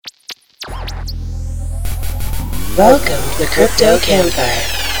Welcome to the Crypto Campfire.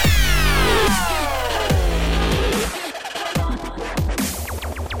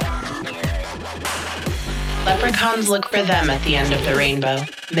 Leprechauns look for them at the end of the rainbow,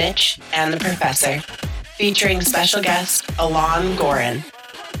 Mitch and the Professor, featuring special guest Alon Goren.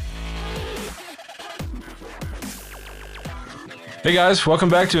 Hey guys, welcome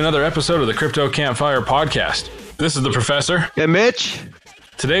back to another episode of the Crypto Campfire podcast. This is the Professor. Hey Mitch.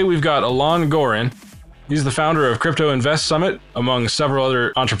 Today we've got Alon Goren. He's the founder of Crypto Invest Summit, among several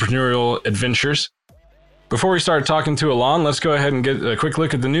other entrepreneurial adventures. Before we start talking to Alon, let's go ahead and get a quick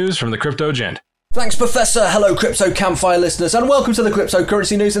look at the news from the Crypto Gent. Thanks, Professor. Hello, Crypto Campfire listeners, and welcome to the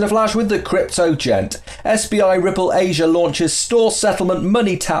cryptocurrency news in a flash with the Crypto Gent. SBI Ripple Asia launches store settlement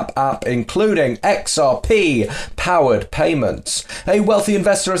money tap app, including XRP-powered payments. A wealthy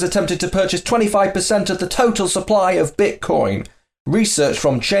investor has attempted to purchase 25% of the total supply of Bitcoin. Research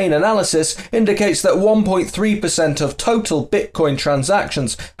from Chain Analysis indicates that 1.3% of total Bitcoin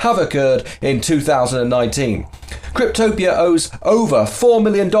transactions have occurred in 2019. Cryptopia owes over $4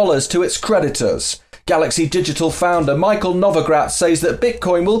 million to its creditors. Galaxy Digital founder Michael Novogratz says that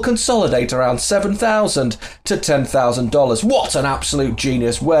Bitcoin will consolidate around $7,000 to $10,000. What an absolute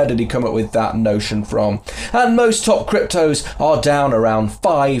genius. Where did he come up with that notion from? And most top cryptos are down around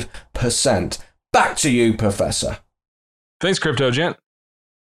 5%. Back to you, Professor. Thanks, Crypto Gent.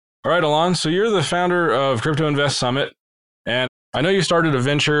 All right, Alon, so you're the founder of Crypto Invest Summit, and I know you started a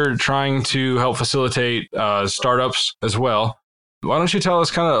venture trying to help facilitate startups as well. Why don't you tell us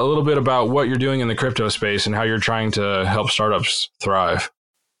kind of a little bit about what you're doing in the crypto space and how you're trying to help startups thrive?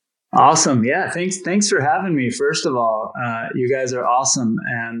 Awesome. Yeah. Thanks for having me. First of all, you guys are awesome.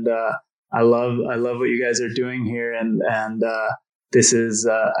 And I love what you guys are doing here. And this is,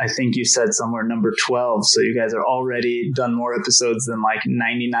 I think you said somewhere number 12. So you guys are already done more episodes than like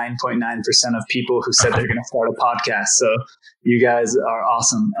 99.9% of people who said they're going to start a podcast. So you guys are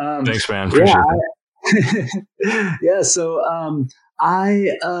awesome. Thanks, man. Appreciate it. Yeah. So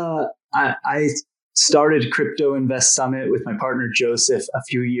I started Crypto Invest Summit with my partner Joseph a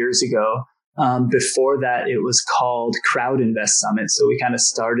few years ago. Before that, it was called Crowd Invest Summit. So we kind of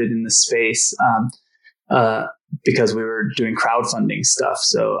started in the space because we were doing crowdfunding stuff.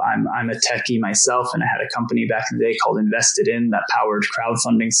 So I'm a techie myself, and I had a company back in the day called Invested In that powered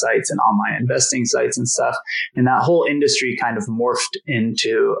crowdfunding sites and online investing sites and stuff. And that whole industry kind of morphed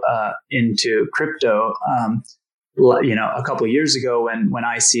into crypto. A couple of years ago when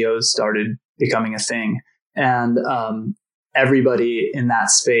ICOs started becoming a thing, and everybody in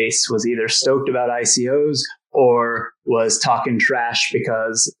that space was either stoked about ICOs or was talking trash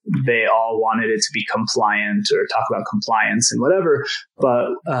because they all wanted it to be compliant or talk about compliance and whatever. But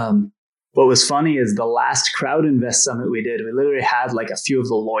what was funny is the last Crowd Invest Summit we did, we literally had like a few of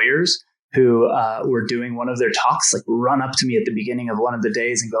the lawyers who were doing one of their talks, like run up to me at the beginning of one of the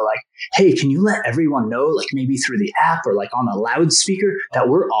days and go like, hey, can you let everyone know, like maybe through the app or like on a loudspeaker, that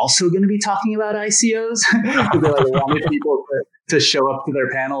we're also going to be talking about ICOs? They like wanted people to show up to their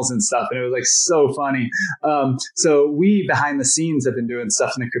panels and stuff. And it was like so funny. So we behind the scenes have been doing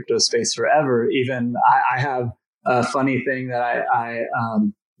stuff in the crypto space forever. Even I have a funny thing that I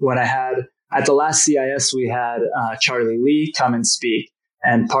when I had at the last CIS, we had Charlie Lee come and speak.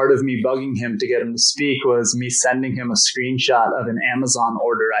 And part of me bugging him to get him to speak was me sending him a screenshot of an Amazon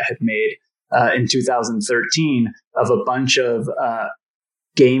order I had made in 2013 of a bunch of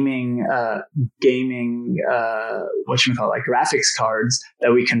gaming like graphics cards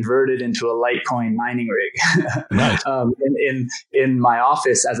that we converted into a Litecoin mining rig. Nice. in my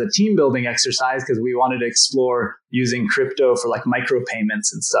office as a team building exercise, because we wanted to explore using crypto for like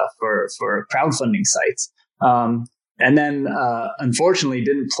micropayments and stuff for crowdfunding sites. And then, unfortunately,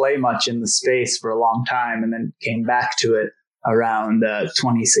 didn't play much in the space for a long time, and then came back to it around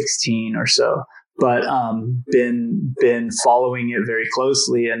 2016 or so. But been following it very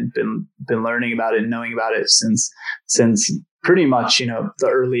closely and been learning about it and knowing about it since pretty much the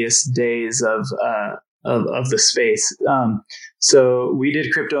earliest days of the space. So we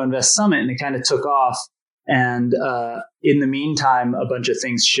did Crypto Invest Summit, and it kind of took off. And in the meantime, a bunch of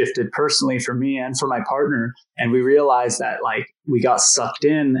things shifted personally for me and for my partner. And we realized that like we got sucked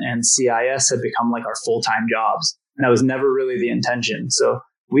in, and CIS had become like our full-time jobs. And that was never really the intention. So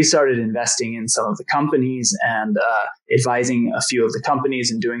we started investing in some of the companies and advising a few of the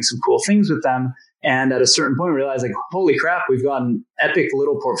companies and doing some cool things with them. And at a certain point, we realized like, holy crap, we've got an epic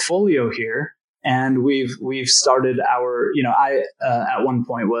little portfolio here. And we've started our, I at one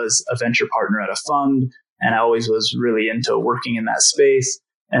point was a venture partner at a fund. And I always was really into working in that space.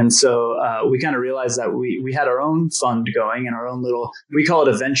 And so we kind of realized that we had our own fund going and our own we call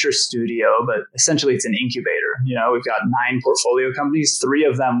it a venture studio, but essentially it's an incubator. We've got 9 portfolio companies. 3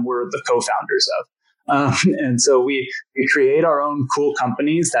 of them we're the co-founders of. And so we create our own cool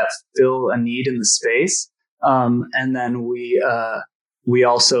companies that fill a need in the space. And then we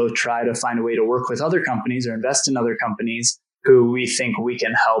also try to find a way to work with other companies or invest in other companies who we think we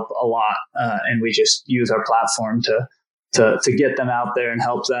can help a lot. And we just use our platform to get them out there and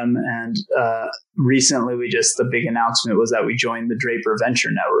help them. And recently the big announcement was that we joined the Draper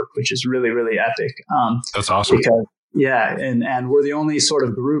Venture Network, which is really, really epic. That's awesome. Because, and we're the only sort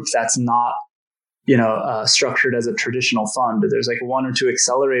of group that's not, structured as a traditional fund. There's like 1 or 2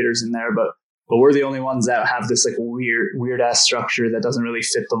 accelerators in there, but we're the only ones that have this like weird ass structure that doesn't really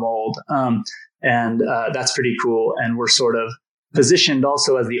fit the mold. And that's pretty cool. And we're sort of positioned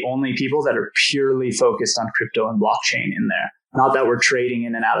also as the only people that are purely focused on crypto and blockchain in there. Not that we're trading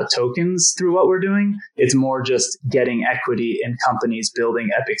in and out of tokens through what we're doing. It's more just getting equity in companies building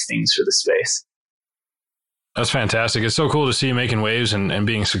epic things for the space. That's fantastic. It's so cool to see you making waves and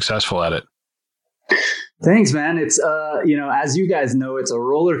being successful at it. Thanks, man. It's, as you guys know, it's a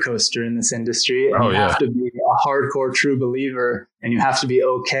roller coaster in this industry. And you have to be a hardcore true believer, and you have to be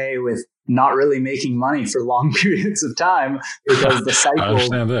okay with not really making money for long periods of time, because the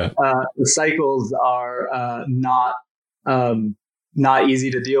cycles are not easy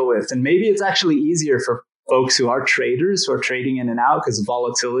to deal with. And maybe it's actually easier for folks who are traders, who are trading in and out, because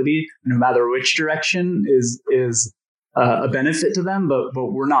volatility, no matter which direction, is a benefit to them. But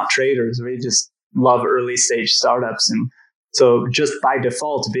we're not traders. We just love early stage startups. And so just by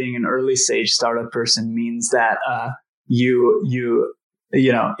default, being an early stage startup person means that you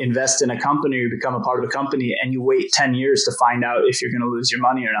invest in a company, you become a part of a company, and you wait 10 years to find out if you're going to lose your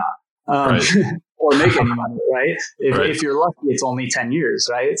money or not, or make any money, right? If you're lucky, it's only 10 years,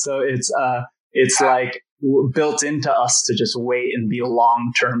 right? So it's like built into us to just wait and be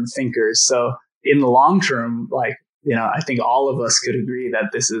long-term thinkers. So in the long term, I think all of us could agree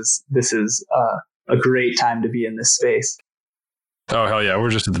that this is a great time to be in this space. Oh, hell yeah. We're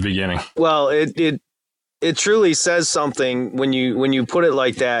just at the beginning. Well, it truly says something when you put it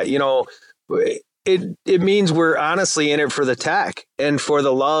like that. It means we're honestly in it for the tech and for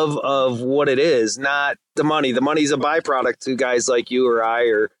the love of what it is, not the money. The money's a byproduct to guys like you or I,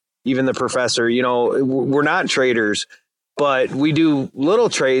 or even the professor. We're not traders, but we do little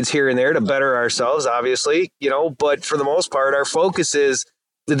trades here and there to better ourselves, obviously, but for the most part, our focus is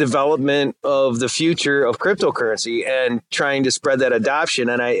the development of the future of cryptocurrency and trying to spread that adoption.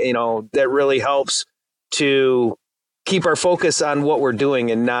 And that really helps to keep our focus on what we're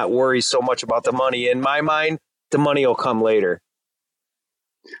doing and not worry so much about the money. In my mind, the money will come later.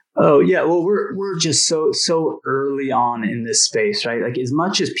 Oh yeah, well we're just so early on in this space, right? Like, as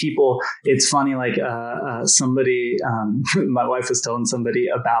much as people, it's funny. Like somebody, my wife was telling somebody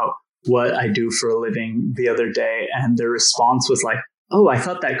about what I do for a living the other day, and their response was like, "Oh, I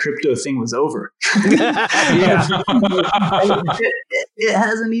thought that crypto thing was over." It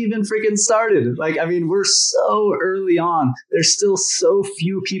hasn't even freaking started. We're so early on. There's still so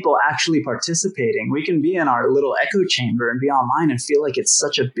few people actually participating. We can be in our little echo chamber and be online and feel like it's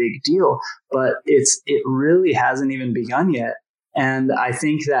such a big deal, but it really hasn't even begun yet. And I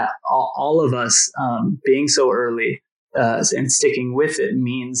think that all of us being so early and sticking with it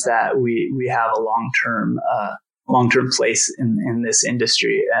means that we have a long-term place in this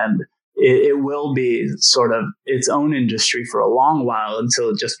industry, and it will be sort of its own industry for a long while until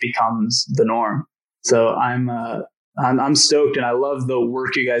it just becomes the norm. So I'm stoked, and I love the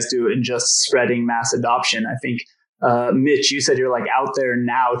work you guys do in just spreading mass adoption. I think Mitch, you said you're like out there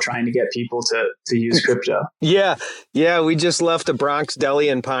now trying to get people to use crypto. Yeah, we just left the Bronx Deli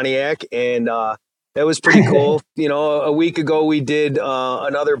in Pontiac, and that was pretty cool. A week ago we did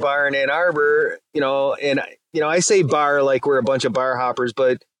another bar in Ann Arbor. And I say bar like we're a bunch of bar hoppers,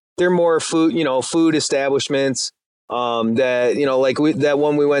 but they're more food establishments. That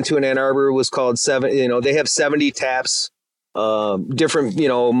one we went to in Ann Arbor was called 7. They have 70 taps, different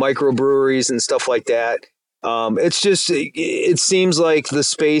microbreweries and stuff like that. It's just it seems like the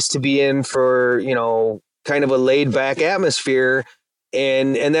space to be in for kind of a laid back atmosphere.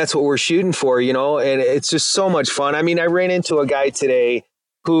 And that's what we're shooting for, and it's just so much fun. I mean, I ran into a guy today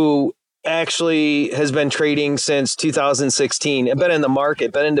who actually has been trading since 2016. I've been in the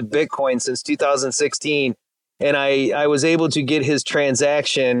market, been into Bitcoin since 2016. And I was able to get his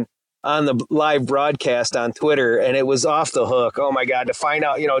transaction on the live broadcast on Twitter, and it was off the hook. Oh my God, to find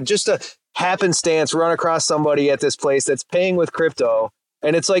out, just a happenstance, run across somebody at this place that's paying with crypto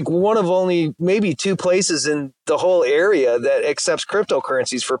And it's like one of only maybe 2 places in the whole area that accepts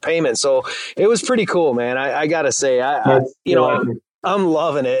cryptocurrencies for payment. So it was pretty cool, man. I gotta say, I'm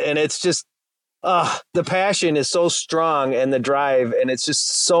loving it. And it's just, the passion is so strong and the drive, and it's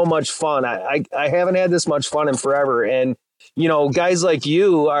just so much fun. I haven't had this much fun in forever. And, guys like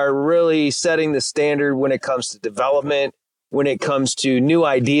you are really setting the standard when it comes to development, when it comes to new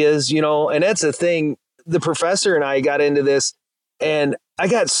ideas, and that's the thing. The professor and I got into this, and I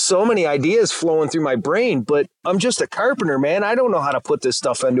got so many ideas flowing through my brain, but I'm just a carpenter, man. I don't know how to put this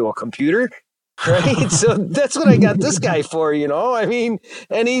stuff into a computer. Right. So that's what I got this guy for, I mean,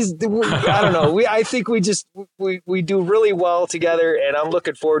 and I don't know. I think we do really well together, and I'm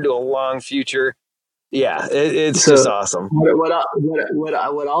looking forward to a long future. Yeah, it's just awesome. What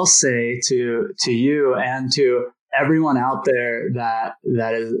I'll say to you and to everyone out there that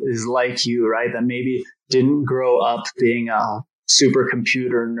is like you, right? That maybe didn't grow up being a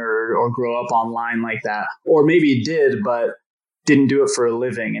supercomputer nerd or grow up online like that, or maybe did, but didn't do it for a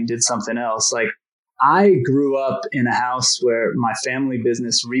living and did something else. Like, I grew up in a house where my family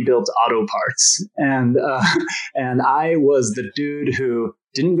business rebuilt auto parts, and I was the dude who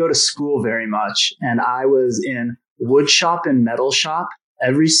didn't go to school very much, and I was in wood shop and metal shop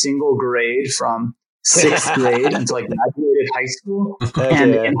every single grade from 6th grade until I graduated high school.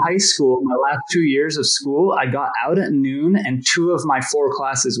 And in high school, my last 2 years of school, I got out at noon, and 2 of my 4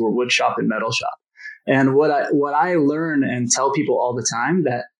 classes were wood shop and metal shop. And what I learn and tell people all the time,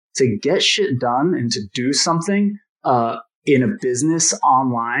 that to get shit done and to do something in a business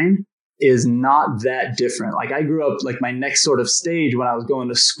online is not that different. Like, I grew up, like, my next sort of stage when I was going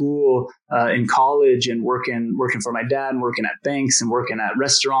to school in college and working for my dad and working at banks and working at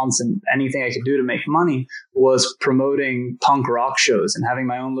restaurants and anything I could do to make money was promoting punk rock shows and having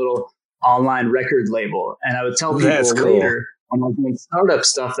my own little online record label. And I would tell people later, when I was doing startup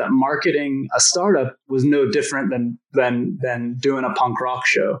stuff, that marketing a startup was no different than doing a punk rock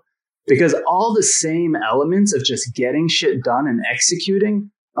show, because all the same elements of just getting shit done and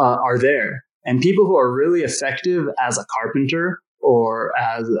executing are there. And people who are really effective as a carpenter or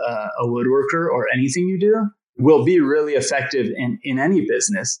as a woodworker or anything you do will be really effective in any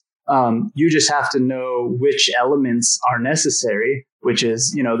business. You just have to know which elements are necessary, which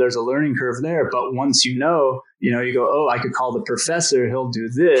is, there's a learning curve there. But once you go, oh, I could call the professor, he'll do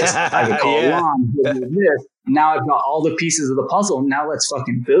this. I could call Alon, he'll do this. Now I've got all the pieces of the puzzle. Now let's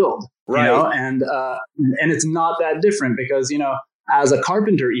fucking build, and it's not that different, because, as a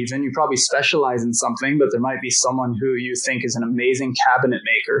carpenter, even, you probably specialize in something, but there might be someone who you think is an amazing cabinet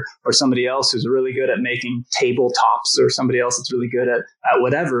maker, or somebody else who's really good at making tabletops, or somebody else that's really good at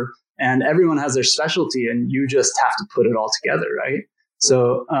whatever. And everyone has their specialty, and you just have to put it all together, right?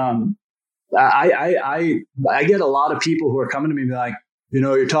 So I get a lot of people who are coming to me and be like,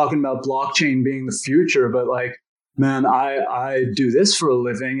 you're talking about blockchain being the future, but like, man, I do this for a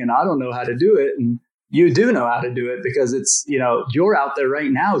living and I don't know how to do it. And you do know how to do it, because it's, you're out there right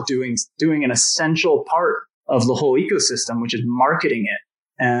now doing an essential part of the whole ecosystem, which is marketing it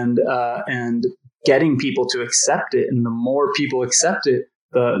and getting people to accept it. And the more people accept it,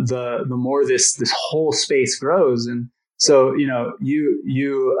 the more this whole space grows. And so, I know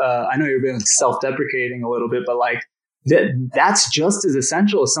you're being self-deprecating a little bit, but like that's just as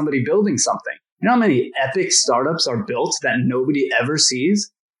essential as somebody building something. You know how many epic startups are built that nobody ever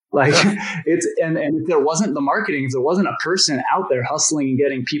sees? Like and if there wasn't the marketing, if there wasn't a person out there hustling and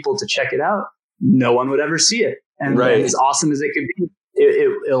getting people to check it out, no one would ever see it. And as awesome as it could be,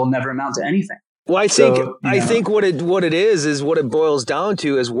 it'll never amount to anything. Well, I think what it is what it boils down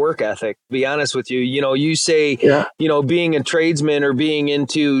to is work ethic. To be honest with you, you say, being a tradesman or being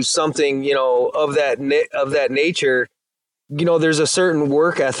into something, of that nature, there's a certain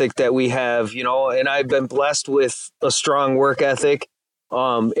work ethic that we have, and I've been blessed with a strong work ethic.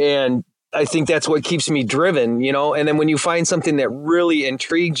 And I think that's what keeps me driven, and then when you find something that really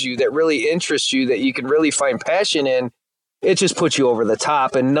intrigues you, that really interests you, that you can really find passion in, it just puts you over the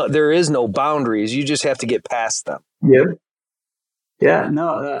top, and there is no boundaries. You just have to get past them. Yeah. Yeah, no,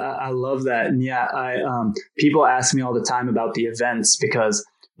 I love that. And people ask me all the time about the events, because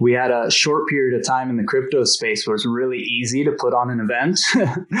we had a short period of time in the crypto space where it's really easy to put on an event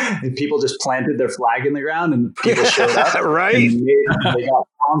and people just planted their flag in the ground and people showed up. Right. They got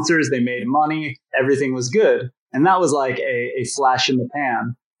sponsors, they made money, everything was good. And that was like a flash in the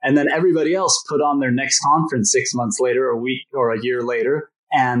pan. And then everybody else put on their next conference 6 months later, a week or a year later,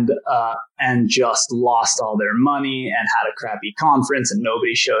 and just lost all their money and had a crappy conference and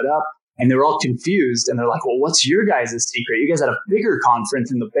nobody showed up. And they were all confused, and they're like, well, what's your guys' secret? You guys had a bigger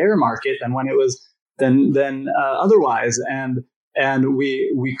conference in the bear market than when it was than otherwise. And And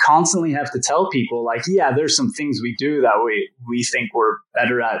we constantly have to tell people like, yeah, there's some things we do that we think we're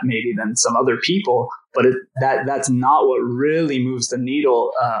better at maybe than some other people, but that's not what really moves the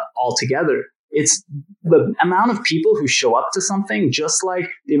needle altogether. It's the amount of people who show up to something, just like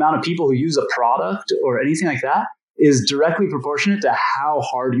the amount of people who use a product or anything like that, is directly proportionate to how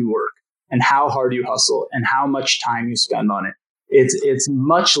hard you work and how hard you hustle and how much time you spend on it. It's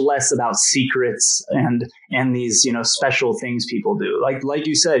much less about secrets and these, you know, special things people do. Like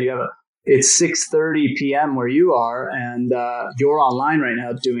you said, it's 6:30 p.m. where you are, and you're online right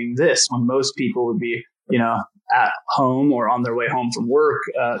now doing this when most people would be, you know, at home or on their way home from work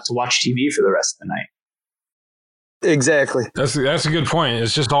to watch TV for the rest of the night. Exactly. That's a good point.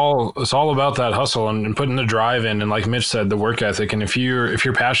 It's all about that hustle and putting the drive in, and like Mitch said, the work ethic. And if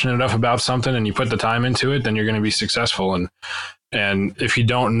you're passionate enough about something and you put the time into it, then you're going to be successful. And if you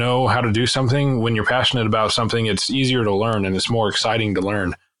don't know how to do something, when you're passionate about something, it's easier to learn and it's more exciting to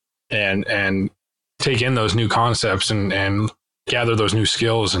learn and take in those new concepts and gather those new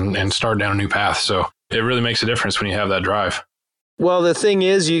skills and start down a new path. So it really makes a difference when you have that drive. Well, the thing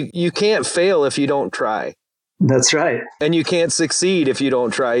is, you can't fail if you don't try. That's right. And you can't succeed if you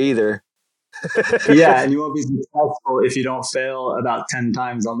don't try either. Yeah, and you won't be successful if you don't fail about 10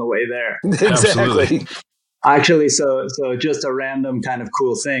 times on the way there. Exactly. Absolutely. Actually, so just a random kind of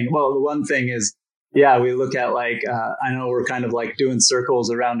cool thing. Well, the one thing is, yeah, we look at like, I know we're kind of like doing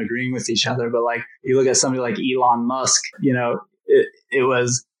circles around agreeing with each other, but like you look at somebody like Elon Musk, you know, it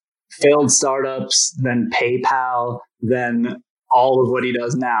was failed startups, then PayPal, then all of what he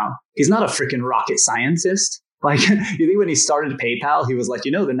does now. He's not a freaking rocket scientist. Like, you think when he started PayPal, he was like,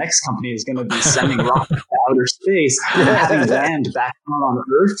 you know, the next company is going to be sending rockets to outer space and having land back on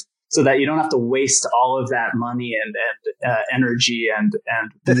Earth, so that you don't have to waste all of that money and energy and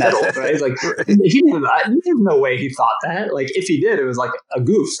metal, right? Like, there's no way he thought that. Like, if he did, it was like a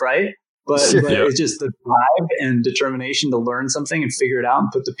goof, right? But it's just the drive and determination to learn something and figure it out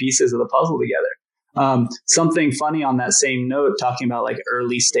and put the pieces of the puzzle together. Something funny on that same note, talking about like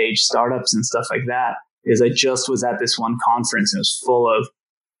early stage startups and stuff like that, is I just was at this one conference and it was full of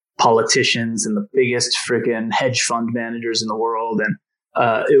politicians and the biggest freaking hedge fund managers in the world. And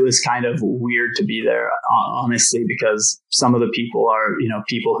it was kind of weird to be there, honestly, because some of the people are, you know,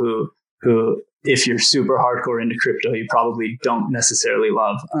 people who, if you're super hardcore into crypto, you probably don't necessarily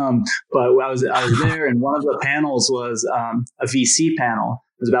love. But I was there, and one of the panels was a VC panel.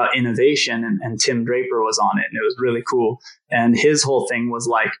 It was about innovation, and Tim Draper was on it, and it was really cool. And his whole thing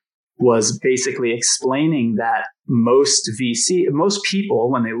was basically explaining that most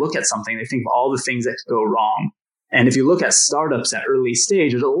people, when they look at something, they think of all the things that could go wrong. And if you look at startups at early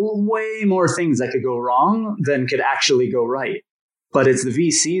stage, there's way more things that could go wrong than could actually go right. But it's the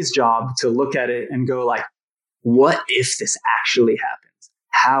VC's job to look at it and go like, what if this actually happens?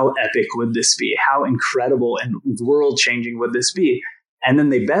 How epic would this be? How incredible and world-changing would this be? And then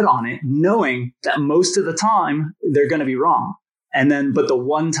they bet on it, knowing that most of the time they're going to be wrong. But the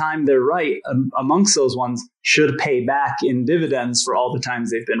one time they're right, amongst those ones, should pay back in dividends for all the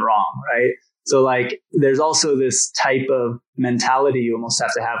times they've been wrong, right? So like, there's also this type of mentality you almost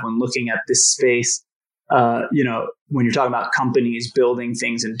have to have when looking at this space. You know, when you're talking about companies building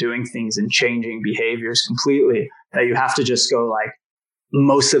things and doing things and changing behaviors completely, that you have to just go like,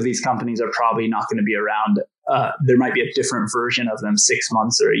 most of these companies are probably not going to be around. There might be a different version of them 6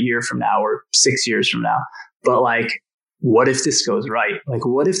 months or a year from now or 6 years from now. But like, what if this goes right? Like,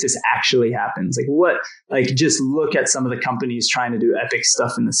 what if this actually happens? Just look at some of the companies trying to do epic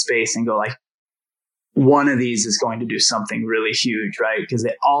stuff in the space and go like, one of these is going to do something really huge, right? Because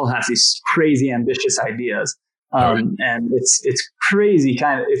they all have these crazy ambitious ideas. And it's crazy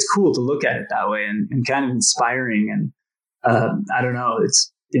it's cool to look at it that way and kind of inspiring. And I don't know,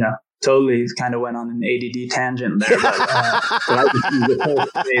 it's, you know, totally kind of went on an ADD tangent there, but I just think the whole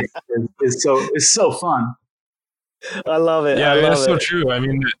space is so fun. I love it. Yeah, that's so true. I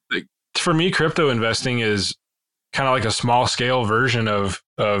mean, for me, crypto investing is kind of like a small scale version of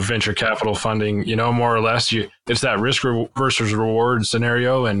venture capital funding, you know, more or less. It's that risk versus reward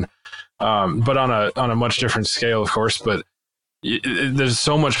scenario, and but on a much different scale, of course. But there's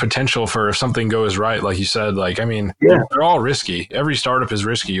so much potential for if something goes right, like you said. Like, I mean, they're all risky. Every startup is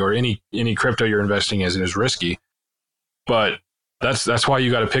risky, or any crypto you're investing in is risky. But that's why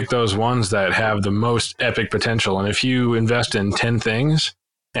you got to pick those ones that have the most epic potential. And if you invest in 10 things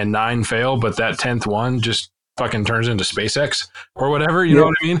and 9 fail, but that 10th one just fucking turns into SpaceX or whatever, you know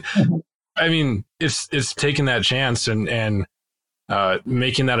what I mean? I mean, it's taking that chance and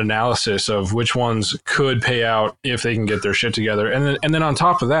making that analysis of which ones could pay out if they can get their shit together. And then on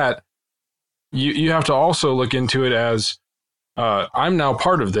top of that, you have to also look into it as, I'm now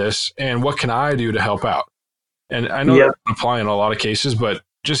part of this, and what can I do to help out? And I know that doesn't apply in a lot of cases, but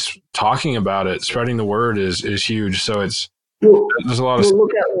just talking about it, spreading the word is huge. So there's a lot of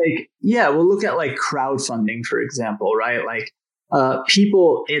look at like crowdfunding, for example, right? Like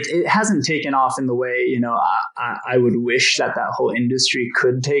people, it hasn't taken off in the way, I would wish that whole industry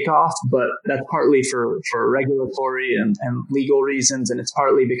could take off, but that's partly for regulatory and legal reasons. And it's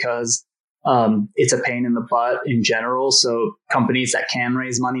partly because it's a pain in the butt in general. So companies that can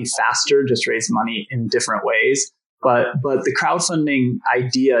raise money faster just raise money in different ways. But the crowdfunding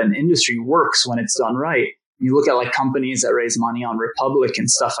idea and industry works when it's done right. You look at like companies that raise money on Republic and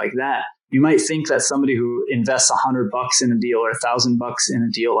stuff like that. You might think that somebody who invests $100 in a deal or $1,000 in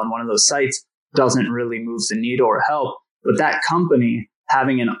a deal on one of those sites doesn't really move the needle or help. But that company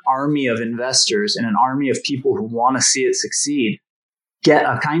having an army of investors and an army of people who want to see it succeed get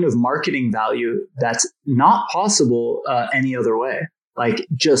a kind of marketing value that's not possible any other way. Like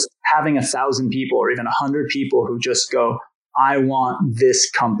just having 1,000 people or even 100 people who just go, I want this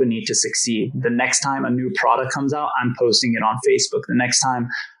company to succeed. The next time a new product comes out, I'm posting it on Facebook. The next time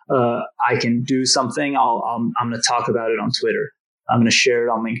I can do something, I'm going to talk about it on Twitter. I'm going to share it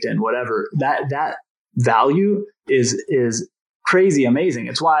on LinkedIn, whatever. That value is crazy amazing.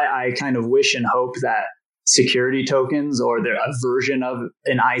 It's why I kind of wish and hope that security tokens or a version of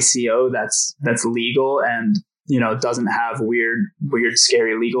an ICO that's legal and doesn't have weird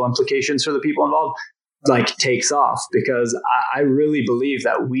scary legal implications for the people involved like takes off, because I really believe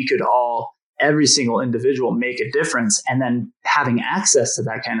that we could all, every single individual, make a difference, and then having access to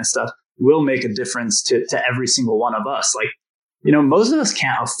that kind of stuff will make a difference to every single one of us. Like, most of us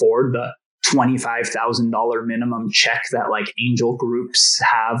can't afford the $25,000 minimum check that like angel groups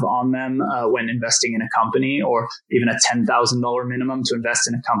have on them when investing in a company, or even a $10,000 minimum to invest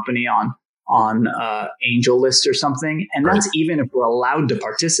in a company on Angel List or something. And that's even if we're allowed to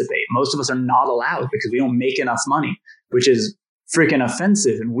participate. Most of us are not allowed because we don't make enough money, which is freaking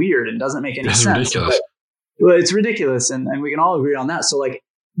offensive and weird and doesn't make any sense. Ridiculous. Well, it's ridiculous. And we can all agree on that. So like,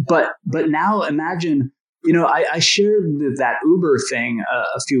 but now imagine, I shared that Uber thing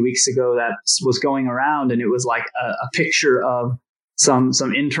a few weeks ago that was going around, and it was like a picture of some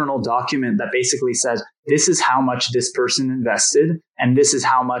internal document that basically says, this is how much this person invested, and this is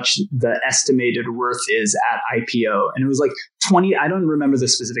how much the estimated worth is at IPO. And it was like I don't remember the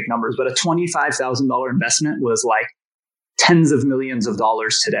specific numbers, but a $25,000 investment was like tens of millions of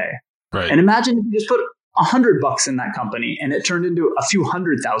dollars today. Right. And imagine if you just put $100 in that company and it turned into a few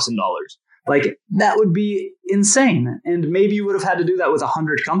 $100,000. Like that would be insane. And maybe you would have had to do that with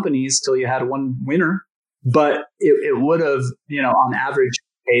 100 companies till you had one winner, but it would have, on average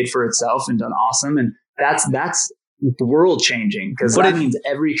paid for itself and done awesome. And that's world changing, because that means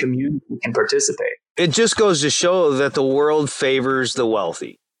every community can participate. It just goes to show that the world favors the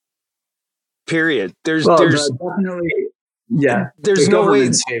wealthy. Period. There's definitely. Yeah. There's no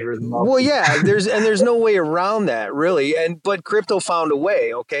way. Favor the wealthy. Well, yeah, there's no way around that really. But crypto found a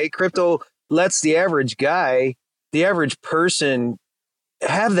way. Okay. Crypto lets the average guy, the average person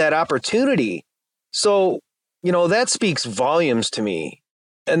have that opportunity. So, that speaks volumes to me.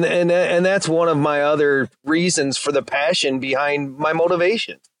 And that's one of my other reasons for the passion behind my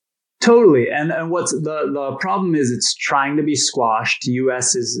motivation. Totally. And what's the problem is it's trying to be squashed. The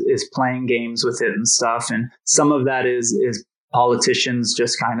US is playing games with it and stuff. And some of that is politicians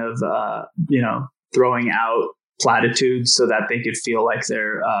just kind of, throwing out platitudes so that they could feel like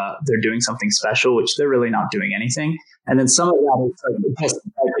they're doing something special, which they're really not doing anything. And then some of that is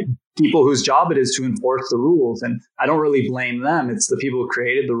like people whose job it is to enforce the rules. And I don't really blame them. It's the people who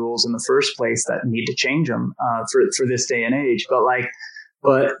created the rules in the first place that need to change them for this day and age.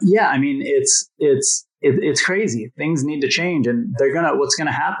 But yeah, I mean, it's crazy. Things need to change, and what's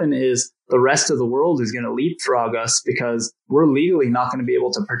gonna happen is the rest of the world is gonna leapfrog us because we're legally not going to be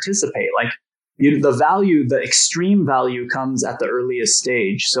able to participate. Like the extreme value comes at the earliest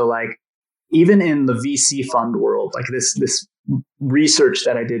stage. So like even in the VC fund world, like this research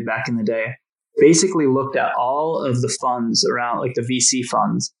that I did back in the day basically looked at all of the funds around, like the VC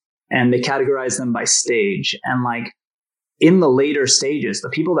funds, and they categorized them by stage. And like in the later stages, the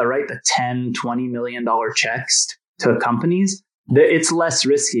people that write the $10, $20 million checks to companies, it's less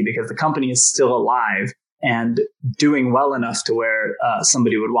risky because the company is still alive and doing well enough to where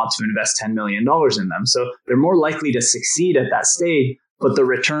somebody would want to invest $10 million in them. So they're more likely to succeed at that stage, but the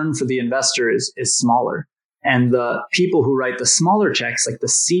return for the investor is smaller. And the people who write the smaller checks, like the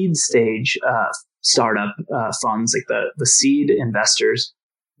seed stage startup funds, like the seed investors,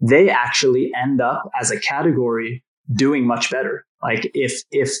 they actually end up as a category doing much better. Like if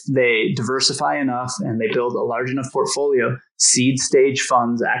they diversify enough and they build a large enough portfolio, seed stage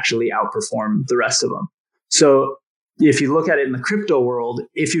funds actually outperform the rest of them. So if you look at it in the crypto world,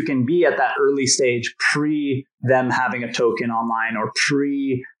 if you can be at that early stage pre them having a token online or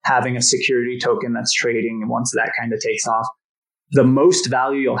pre having a security token that's trading, once that kind of takes off, the most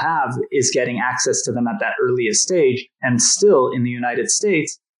value you'll have is getting access to them at that earliest stage. And still in the United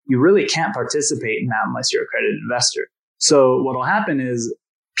States, you really can't participate in that unless you're a accredited investor. So what will happen is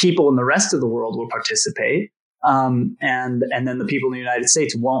people in the rest of the world will participate. And then the people in the United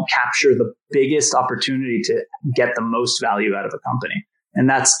States won't capture the biggest opportunity to get the most value out of a company. And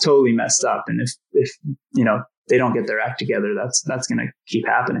that's totally messed up. And if they don't get their act together, that's going to keep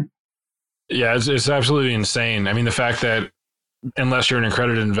happening. Yeah, it's absolutely insane. I mean, the fact that unless you're an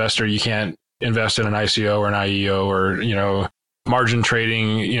accredited investor, you can't invest in an ICO or an IEO or, margin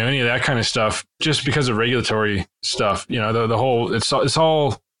trading, any of that kind of stuff, just because of regulatory stuff, the whole, it's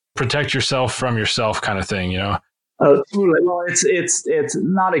all protect yourself from yourself kind of thing, Well, it's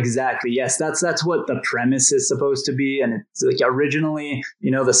not exactly. Yes, that's what the premise is supposed to be. And it's like originally,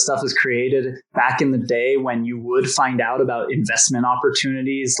 the stuff was created back in the day when you would find out about investment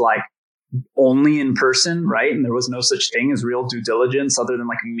opportunities like only in person, right? And there was no such thing as real due diligence other than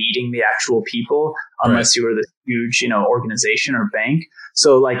like meeting the actual people, unless you were this huge, organization or bank.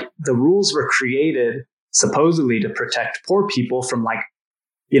 So like the rules were created supposedly to protect poor people from like,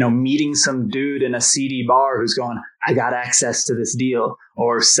 meeting some dude in a seedy bar who's going, I got access to this deal,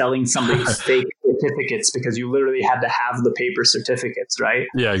 or selling somebody fake certificates because you literally had to have the paper certificates, right?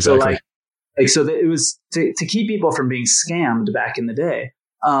 Yeah, exactly. So it was to keep people from being scammed back in the day.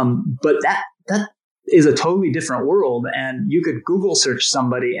 But that is a totally different world, and you could Google search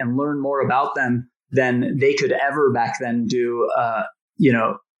somebody and learn more about them than they could ever back then do,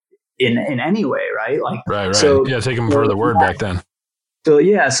 in any way, right? Like, right. So, take them for the word back then.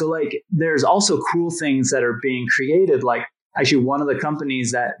 So like there's also cool things that are being created. Like actually one of the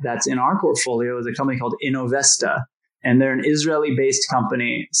companies that's in our portfolio is a company called Innovesta, and they're an Israeli based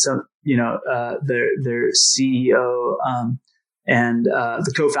company. So, their CEO, and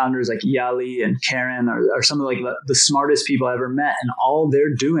the co-founders like Yali and Karen are some of like the smartest people I ever met. And all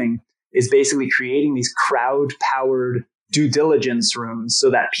they're doing is basically creating these crowd powered due diligence rooms so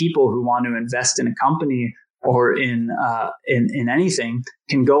that people who want to invest in a company or in anything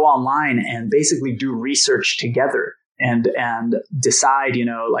can go online and basically do research together and decide,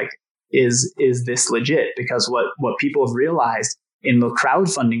 is this legit? Because what people have realized in the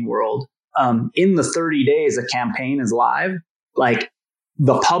crowdfunding world, in the 30 days a campaign is live, like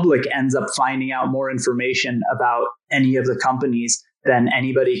the public ends up finding out more information about any of the companies than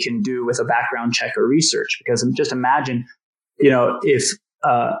anybody can do with a background check or research. Because just imagine, if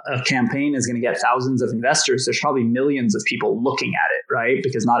a campaign is going to get thousands of investors, there's probably millions of people looking at it, right?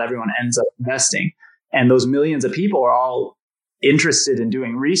 Because not everyone ends up investing. And those millions of people are all interested in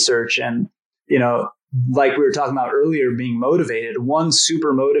doing research. And, like we were talking about earlier, being motivated, one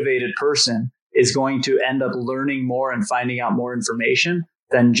super motivated person is going to end up learning more and finding out more information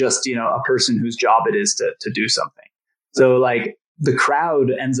than just, a person whose job it is to do something. So like the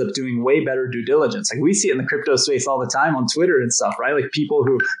crowd ends up doing way better due diligence. Like we see it in the crypto space all the time on Twitter and stuff, right? Like people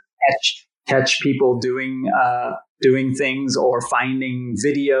who catch people doing things or finding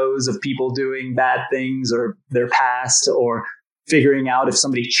videos of people doing bad things or their past, or figuring out if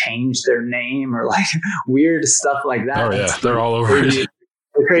somebody changed their name or like weird stuff like that. Oh yeah, they're all over it.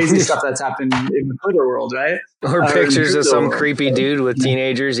 The crazy stuff that's happened in the Twitter world, right? Or pictures of some creepy dude with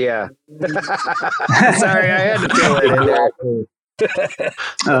teenagers. Yeah. Sorry, I had to throw it in there.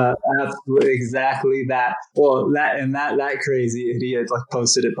 Absolutely, exactly that. Well, that crazy idiot like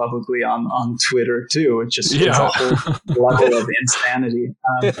posted it publicly on Twitter too, which just it's a whole level of insanity.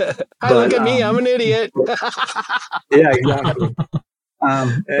 Look at me, I'm an idiot. Yeah, exactly.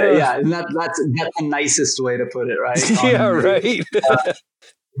 Yeah, and that's the nicest way to put it, right? Yeah, right. He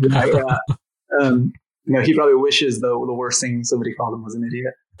probably wishes the worst thing somebody called him was an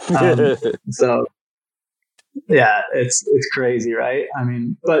idiot. So yeah, it's crazy, right? I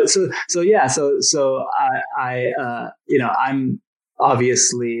mean, but so I'm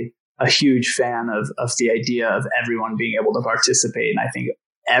obviously a huge fan of the idea of everyone being able to participate, and I think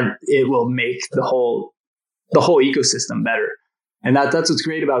it will make the whole ecosystem better. And that's what's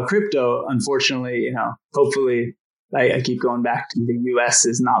great about crypto. Unfortunately, hopefully, I keep going back to the U.S.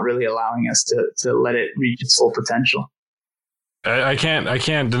 is not really allowing us to let it reach its full potential. I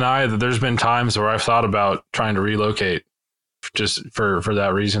can't deny that there's been times where I've thought about trying to relocate just for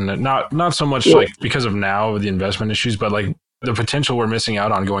that reason. That not so much like because of now with the investment issues, but like the potential we're missing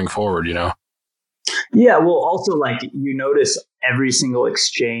out on going forward, Yeah, well, also like you notice every single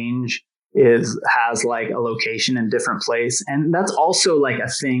exchange has like a location in different place. And that's also like a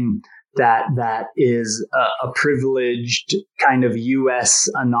thing that is a privileged kind of US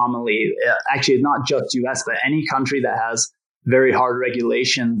anomaly. Actually, not just US, but any country that has very hard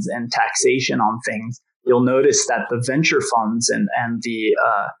regulations and taxation on things. You'll notice that the venture funds and the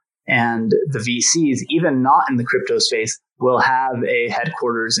VCs, even not in the crypto space, will have a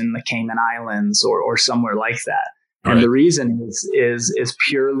headquarters in the Cayman Islands or somewhere like that. And right. The reason is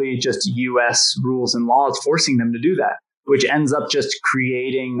purely just U.S. rules and laws forcing them to do that, which ends up just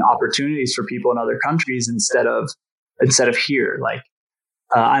creating opportunities for people in other countries instead of here. Like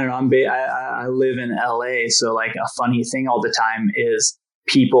I don't know, I live in L.A., so like a funny thing all the time is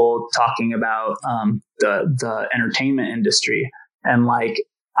people talking about the entertainment industry, and like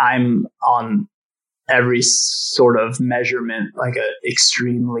I'm on every sort of measurement like a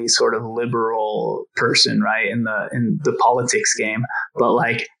extremely sort of liberal person, right, in the politics game, but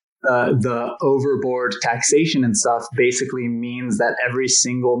like the overboard taxation and stuff basically means that every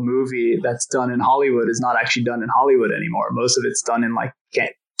single movie that's done in Hollywood is not actually done in Hollywood anymore. Most of it's done in like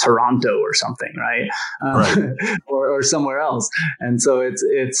Toronto or something, right? Or somewhere else. And so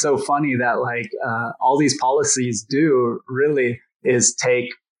it's so funny that like all these policies do really is take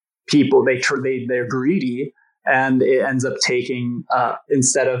people, they're greedy, and it ends up taking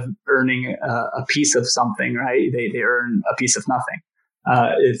instead of earning a piece of something, right? They earn a piece of nothing.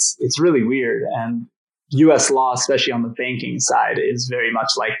 It's really weird. And US law, especially on the banking side, is very much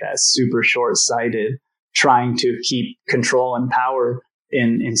like that, super short-sighted, trying to keep control and power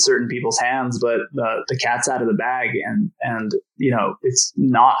in certain people's hands, but the cat's out of the bag, and you know, it's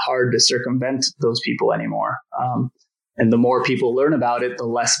not hard to circumvent those people anymore. And the more people learn about it, the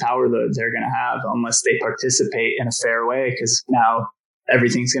less power they're going to have, unless they participate in a fair way, because now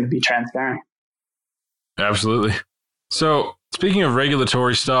everything's going to be transparent. Absolutely. So speaking of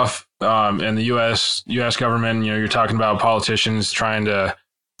regulatory stuff, and the U.S. government, you know, you're talking about politicians trying to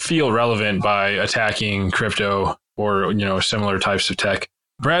feel relevant by attacking crypto or, you know, similar types of tech.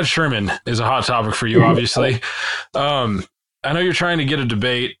 Brad Sherman is a hot topic for you, obviously. I know you're trying to get a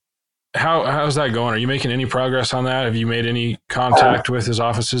debate. How's that going? Are you making any progress on that? Have you made any contact with his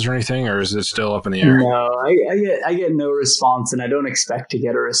offices or anything, or is it still up in the air? No, I get no response, and I don't expect to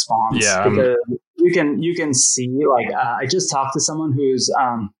get a response. Yeah, because you can see, like, I just talked to someone who's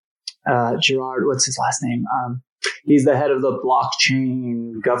Gerard. What's his last name? He's the head of the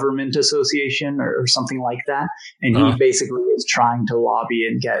Blockchain Government Association or something like that. And he basically is trying to lobby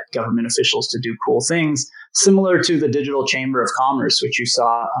and get government officials to do cool things, similar to the Digital Chamber of Commerce, which you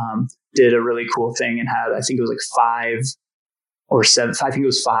saw did a really cool thing and had, I think it was like 5 or 7, I think it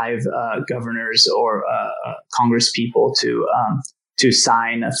was 5 governors or Congress people to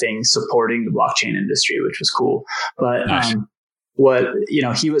sign a thing supporting the blockchain industry, which was cool. But nice. What, you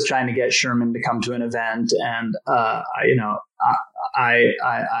know, he was trying to get Sherman to come to an event, and you know,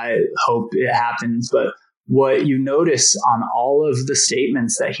 I hope it happens. But what you notice on all of the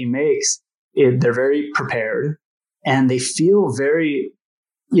statements that he makes, they're very prepared, and they feel very,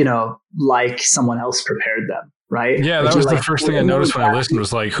 you know, like someone else prepared them, right? Yeah, that was the first thing I noticed when I listened,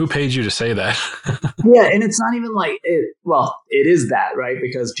 was like, who paid you to say that? Yeah, and it's not even like it. Well, it is that, right?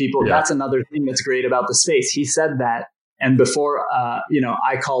 Because people, that's another thing that's great about the space. He said that. And before, you know,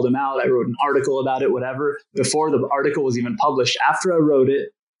 I called him out, I wrote an article about it, whatever. Before the article was even published, after I wrote it,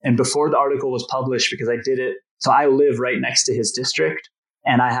 and before the article was published, because I did it. So I live right next to his district,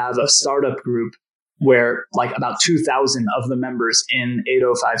 and I have a startup group where like about 2,000 of the members in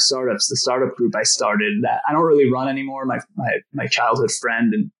 805 Startups, the startup group I started, that I don't really run anymore. My childhood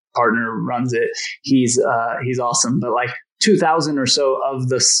friend and partner runs it. He's awesome, but like 2,000 or so of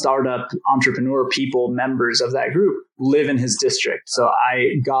the startup entrepreneur people, members of that group, live in his district. So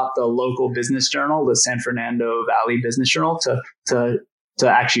I got the local business journal, the San Fernando Valley Business Journal, to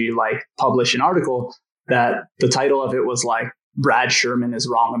actually like publish an article that the title of it was like, Brad Sherman is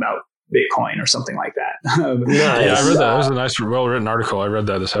wrong about Bitcoin or something like that. Yeah, I read that. That was a nice, well-written article. I read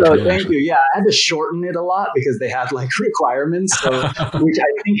that this afternoon. Thank you. Yeah, I had to shorten it a lot because they had like requirements, which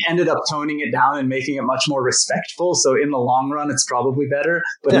I think ended up toning it down and making it much more respectful. So in the long run, it's probably better.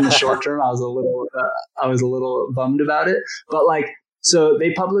 But in the short term, I was a little bummed about it. But like, so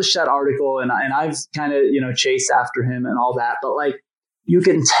they published that article, and I've kind of, you know, chased after him and all that. But like, you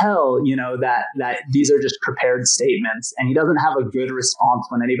can tell, you know, that these are just prepared statements, and he doesn't have a good response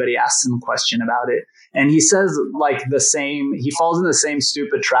when anybody asks him a question about it. And he says like he falls in the same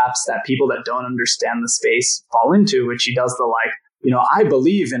stupid traps that people that don't understand the space fall into, which he does the like, you know, I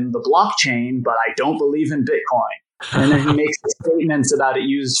believe in the blockchain, but I don't believe in Bitcoin. And then he makes statements about it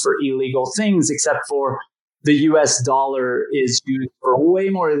used for illegal things, except for the US dollar is used for way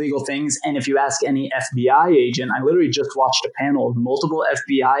more illegal things. And if you ask any FBI agent, I literally just watched a panel of multiple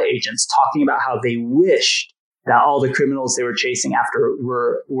FBI agents talking about how they wished that all the criminals they were chasing after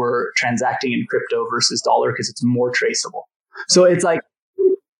were transacting in crypto versus dollar because it's more traceable. So it's like,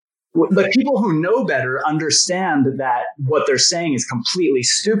 the people who know better understand that what they're saying is completely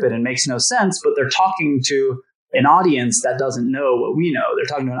stupid and makes no sense, but they're talking to an audience that doesn't know what we know. They're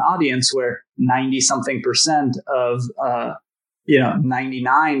talking to an audience where 90-something% of,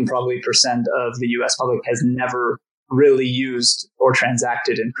 99 probably percent of the US public has never really used or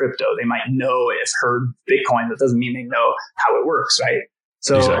transacted in crypto. They might know if heard Bitcoin. That doesn't mean they know how it works, right?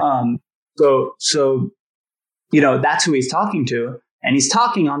 So, exactly. That's who he's talking to. And he's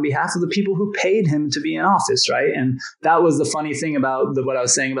talking on behalf of the people who paid him to be in office, right? And that was the funny thing about what I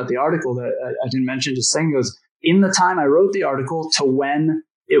was saying about the article that I didn't mention just saying goes, in the time I wrote the article to when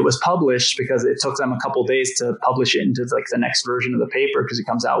it was published, because it took them a couple of days to publish it into like the next version of the paper because it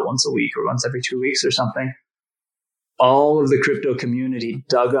comes out once a week or once every 2 weeks or something. All of the crypto community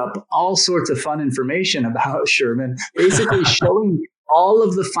dug up all sorts of fun information about Sherman, basically showing all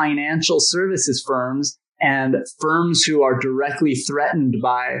of the financial services firms and firms who are directly threatened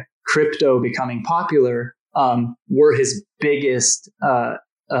by crypto becoming popular were his biggest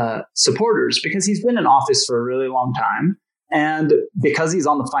supporters, because he's been in office for a really long time. And because he's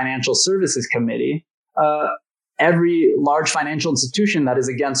on the Financial Services Committee, every large financial institution that is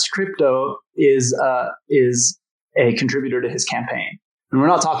against crypto is a contributor to his campaign. And we're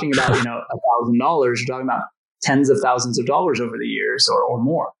not talking about, $1,000. We're talking about tens of thousands of dollars over the years or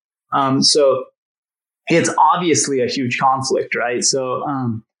more. So it's obviously a huge conflict, right? So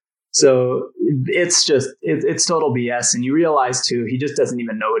it's just, it's total BS. And you realize too, he just doesn't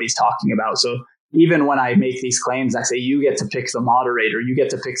even know what he's talking about. So even when I make these claims, I say, you get to pick the moderator, you get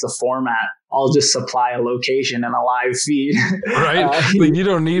to pick the format. I'll just supply a location and a live feed. Right. You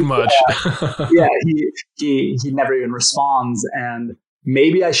don't need much. He never even responds. And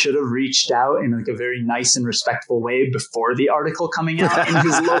maybe I should have reached out in like a very nice and respectful way before the article coming out in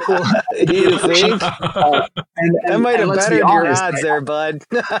his local. Do you think? That might have bettered your odds there, bud.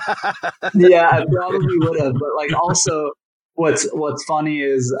 Yeah, I probably would have. But like, also, what's funny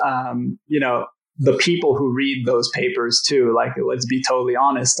is, the people who read those papers too, like, let's be totally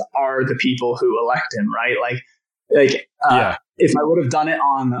honest, are the people who elect him, right? If I would have done it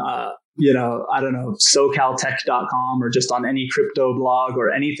on, I don't know, SoCalTech.com or just on any crypto blog or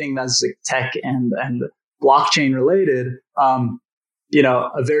anything that's like tech and blockchain related,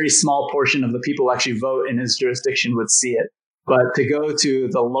 a very small portion of the people who actually vote in his jurisdiction would see it. But to go to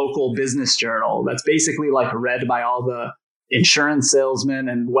the local business journal, that's basically like read by all the insurance salesmen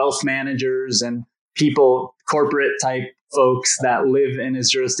and wealth managers and people, corporate type folks that live in his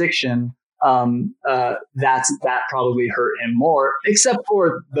jurisdiction, that probably hurt him more, except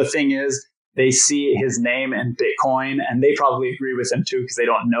for the thing is they see his name and Bitcoin and they probably agree with him too, because they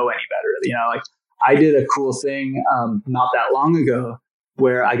don't know any better. I did a cool thing not that long ago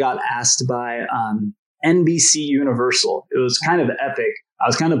where I got asked by NBC Universal. It was kind of epic. I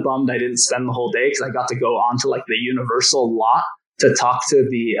was kind of bummed I didn't spend the whole day because I got to go onto like the Universal lot to talk to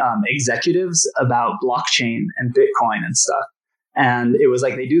the executives about blockchain and Bitcoin and stuff. And it was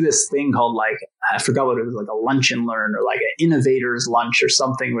like they do this thing called I forgot what it was, like a lunch and learn or like an innovators lunch or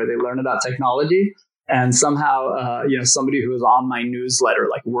something where they learn about technology. And somehow, somebody who was on my newsletter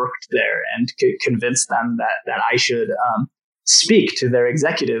worked there and convinced them that I should speak to their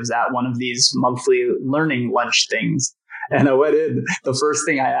executives at one of these monthly learning lunch things. And I went in. The first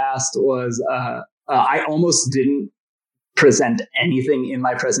thing I asked was, I almost didn't present anything in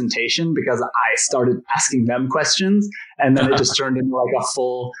my presentation because I started asking them questions, and then it just turned into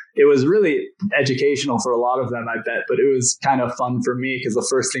it was really educational for a lot of them, I bet, but it was kind of fun for me because the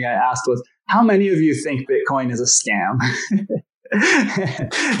first thing I asked was, how many of you think Bitcoin is a scam?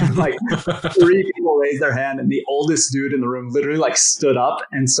 Like 3 people raised their hand, and the oldest dude in the room literally stood up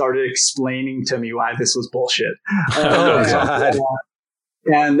and started explaining to me why this was bullshit. God.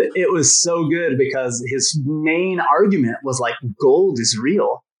 And it was so good because his main argument was gold is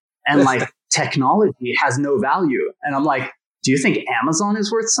real and technology has no value. And I'm like, do you think Amazon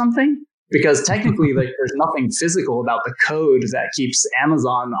is worth something? Because technically there's nothing physical about the code that keeps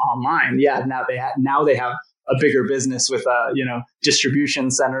Amazon online. Yeah, now they have a bigger business with distribution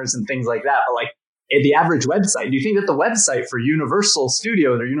centers and things like that. But the average website, do you think that the website for Universal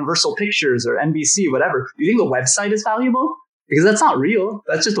Studios or Universal Pictures or NBC, whatever, do you think the website is valuable? Because that's not real.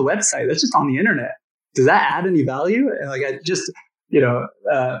 That's just a website. That's just on the internet. Does that add any value? And I just,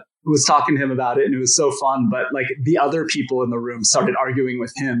 was talking to him about it, and it was so fun. But the other people in the room started arguing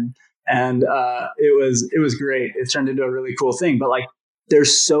with him, And it was great. It turned into a really cool thing. But like,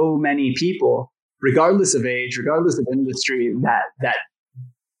 there's so many people, regardless of age, regardless of industry,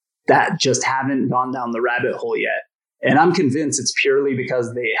 that just haven't gone down the rabbit hole yet. And I'm convinced it's purely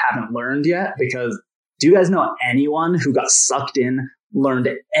because they haven't learned yet. Because do you guys know anyone who got sucked in, learned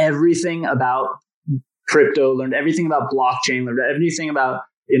everything about crypto, learned everything about blockchain, learned everything about,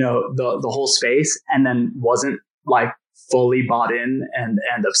 the whole space, and then wasn't like fully bought in and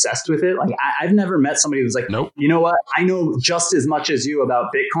obsessed with it? Like, I've never met somebody who's like, nope. You know what? I know just as much as you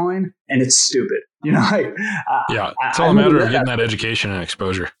about Bitcoin, and it's stupid. Yeah, it's all a matter of getting that education and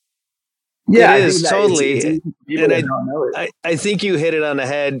exposure. Yeah, it is totally. And I think you hit it on the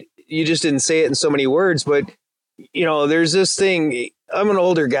head. You just didn't say it in so many words, but there's this thing. I'm an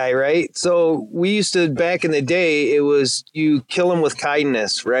older guy, right? So we used to, back in the day, it was you kill them with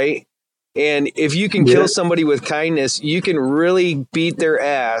kindness, right? And if you can kill somebody with kindness, you can really beat their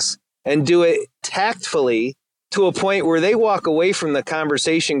ass and do it tactfully to a point where they walk away from the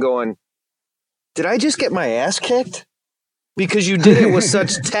conversation going, did I just get my ass kicked? Because you did it with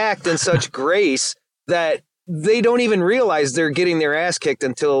such tact and such grace that they don't even realize they're getting their ass kicked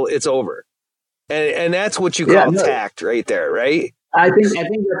until it's over. And that's what you call tact right there, right? I think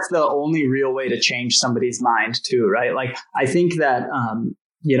that's the only real way to change somebody's mind too, right? Like, I think that,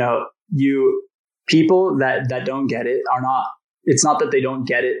 people that don't get it are not, it's not that they don't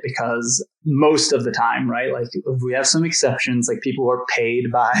get it, because most of the time, right? Like, we have some exceptions, like people who are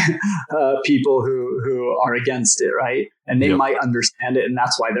paid by people who are against it, right? And they might understand it, and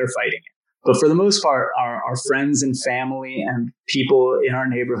that's why they're fighting it. But for the most part, our friends and family and people in our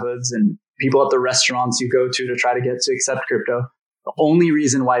neighborhoods and people at the restaurants you go to try to get to accept crypto, the only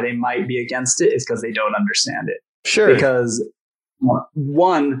reason why they might be against it is because they don't understand it. Sure. Because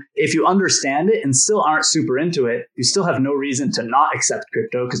one, if you understand it and still aren't super into it, you still have no reason to not accept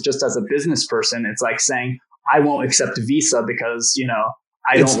crypto. Because just as a business person, it's like saying, I won't accept Visa because,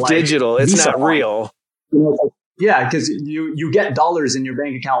 I don't like digital. It's Visa not real. Yeah, because you get dollars in your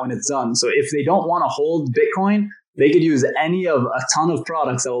bank account when it's done. So if they don't want to hold Bitcoin, they could use any of a ton of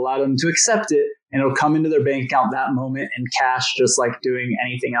products that will allow them to accept it, and it'll come into their bank account that moment in cash, just like doing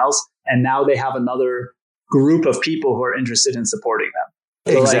anything else. And now they have another group of people who are interested in supporting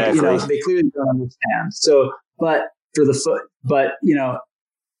them. So exactly. They clearly don't understand. So, that's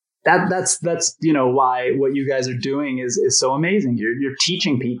why what you guys are doing is so amazing. You're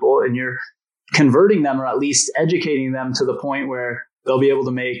teaching people, and you're converting them, or at least educating them to the point where they'll be able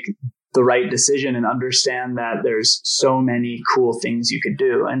to make the right decision and understand that there's so many cool things you could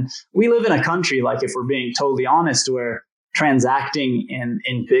do. And we live in a country, like, if we're being totally honest, where transacting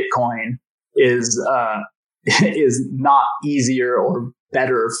in Bitcoin is not easier or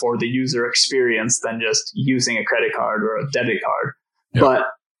better for the user experience than just using a credit card or a debit card. Yep. But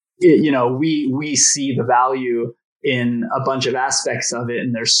we see the value in a bunch of aspects of it,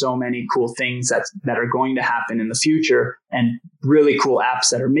 and there's so many cool things that are going to happen in the future, and really cool apps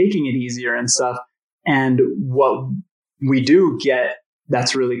that are making it easier and stuff. And what we do get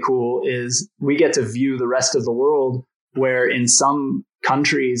that's really cool is we get to view the rest of the world, where in some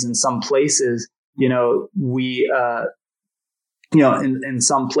countries, in some places, in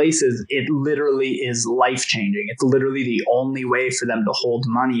some places, it literally is life changing. It's literally the only way for them to hold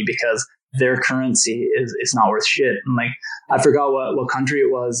money, because their currency is not worth shit. And like, I forgot what country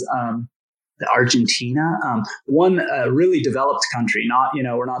it was. Argentina, one really developed country, not,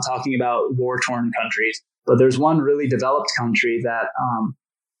 we're not talking about war-torn countries, but there's one really developed country that,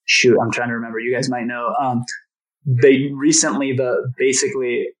 I'm trying to remember, you guys might know. They recently,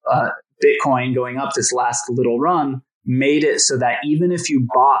 Bitcoin going up this last little run made it so that even if you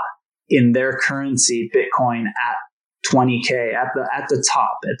bought in their currency Bitcoin at 20K at the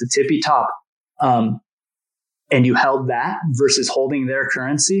top, at the tippy top, and you held that versus holding their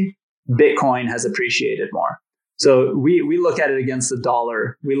currency, Bitcoin has appreciated more. So we look at it against the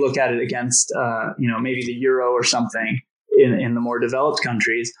dollar. We look at it against, maybe the euro or something in the more developed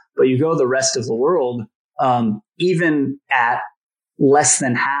countries. But you go the rest of the world, even at less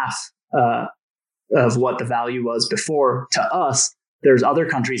than half of what the value was before, to us, there's other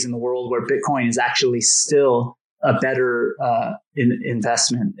countries in the world where Bitcoin is actually still a better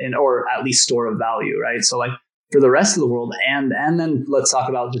investment or at least store of value, right? So like, for the rest of the world, and then let's talk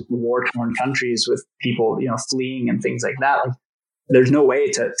about just war-torn countries with people, fleeing and things like that. Like, there's no way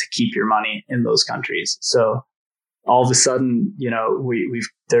to keep your money in those countries. So all of a sudden,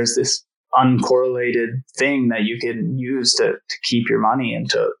 there's this uncorrelated thing that you can use to keep your money and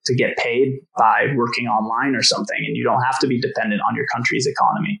to get paid by working online or something. And you don't have to be dependent on your country's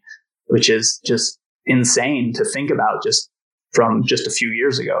economy, which is just insane to think about. Just from just a few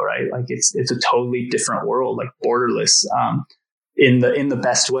years ago, right? Like it's a totally different world, like borderless, in the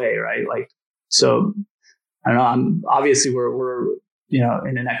best way, right? Like, so I don't know. Obviously we're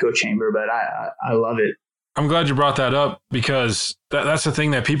in an echo chamber, but I love it. I'm glad you brought that up, because that's the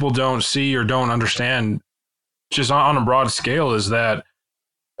thing that people don't see or don't understand just on a broad scale, is that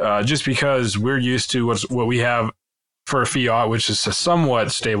just because we're used to what we have for a fiat, which is a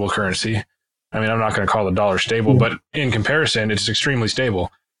somewhat stable currency. I mean, I'm not going to call the dollar stable, but in comparison, it's extremely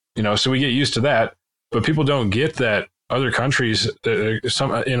stable. So we get used to that, but people don't get that other countries,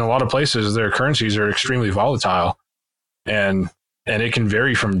 in a lot of places, their currencies are extremely volatile, and it can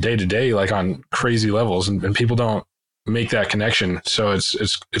vary from day to day, like on crazy levels, and people don't make that connection. So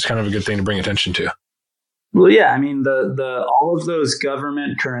it's kind of a good thing to bring attention to. Well, yeah, I mean, the all of those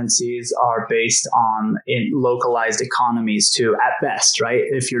government currencies are based on localized economies too, at best, right?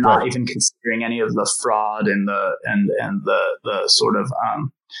 If you're not even considering any of the fraud and the sort of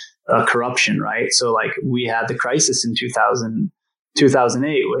corruption, right? So, like, we had the crisis in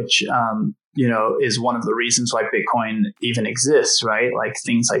 2008, which is one of the reasons why Bitcoin even exists, right? Like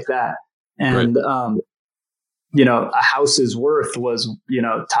things like that, and a house's worth was,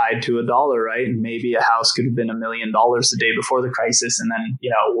 tied to $1, right? And maybe a house could have been $1 million the day before the crisis, and then,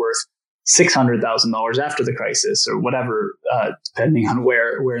 worth $600,000 after the crisis, or whatever, depending on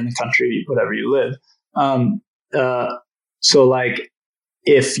where in the country, whatever you live. So like,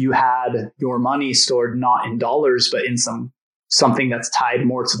 if you had your money stored not in dollars, but in something that's tied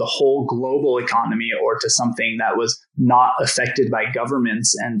more to the whole global economy, or to something that was not affected by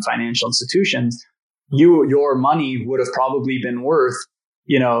governments and financial institutions, your money would have probably been worth,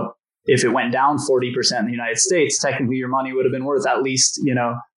 if it went down 40% in the United States, technically your money would have been worth at least,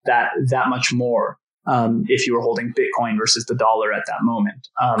 that much more, if you were holding Bitcoin versus the dollar at that moment.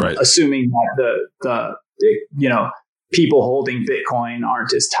 Assuming that the people holding Bitcoin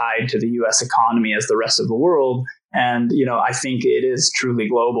aren't as tied to the US economy as the rest of the world. And, I think it is truly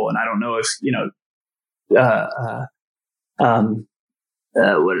global. And I don't know if,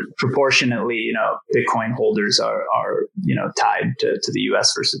 proportionately, Bitcoin holders are tied to the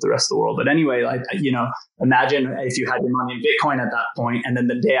US versus the rest of the world. But anyway, like, imagine if you had your money in Bitcoin at that point, and then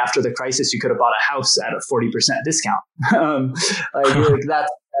the day after the crisis, you could have bought a house at a 40% discount.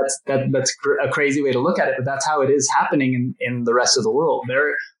 That's a crazy way to look at it, but that's how it is happening in the rest of the world.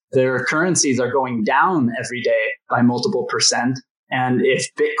 Their currencies are going down every day by multiple percent. And if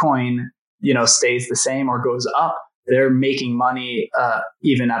Bitcoin, stays the same or goes up, they're making money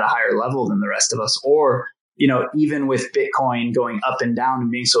even at a higher level than the rest of us. Or, even with Bitcoin going up and down and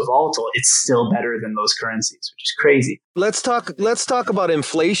being so volatile, it's still better than those currencies, which is crazy. Let's talk about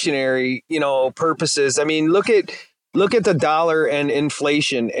inflationary, purposes. I mean, look at the dollar and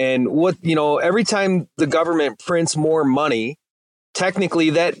inflation, and what, every time the government prints more money,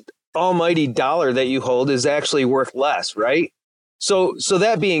 technically that almighty dollar that you hold is actually worth less, right? So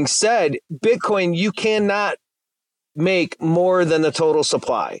that being said, Bitcoin, you cannot make more than the total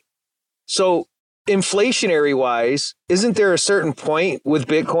supply. So inflationary wise, isn't there a certain point with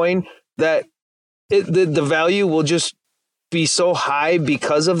Bitcoin that the value will just be so high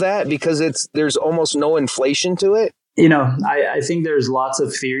because of that, because there's almost no inflation to it? I think there's lots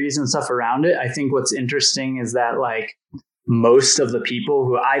of theories and stuff around it. I think what's interesting is that, like, most of the people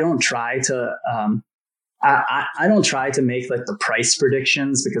who I don't try to make like the price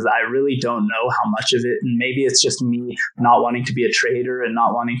predictions, because I really don't know how much of it, and maybe it's just me not wanting to be a trader and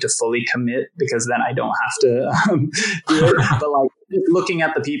not wanting to fully commit, because then I don't have to do it. But like, looking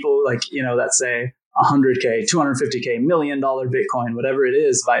at the people, like, that say 100K, 250K, $1 million Bitcoin, whatever it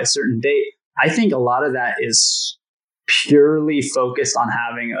is, by a certain date, I think a lot of that is purely focused on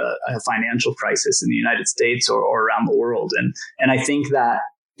having a financial crisis in the United States or around the world. And I think that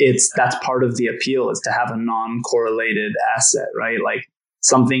that's part of the appeal, is to have a non-correlated asset, right? Like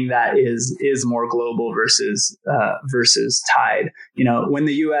something that is more global versus tied. When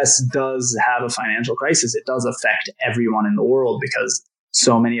the US does have a financial crisis, it does affect everyone in the world, because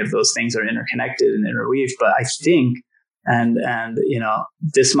so many of those things are interconnected and interweaved. But I think, and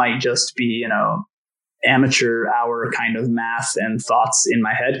this might just be, amateur hour kind of math and thoughts in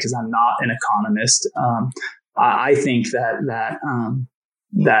my head, because I'm not an economist. I think that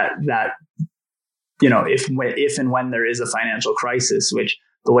if and when there is a financial crisis, which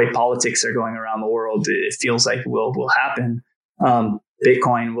the way politics are going around the world, it feels like will happen,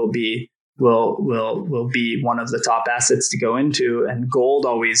 Bitcoin will be one of the top assets to go into, and gold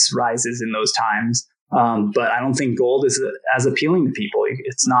always rises in those times. But I don't think gold is as appealing to people.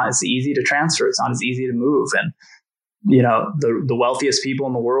 It's not as easy to transfer. It's not as easy to move. And, the wealthiest people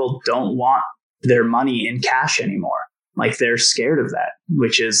in the world don't want their money in cash anymore. like they're scared of that,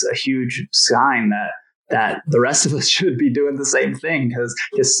 which is a huge sign that the rest of us should be doing the same thing, because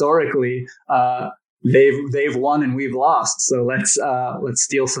historically they've won and we've lost. So let's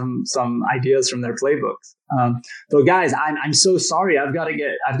steal some ideas from their playbooks. So guys, I'm so sorry. I've got to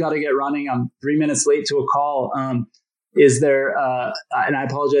get running. I'm 3 minutes late to a call. Is there, and I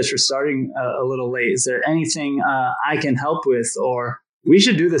apologize for starting a little late. Is there anything I can help with, or we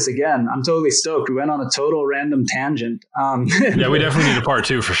should do this again? I'm totally stoked. We went on a total random tangent. Yeah, we definitely need a part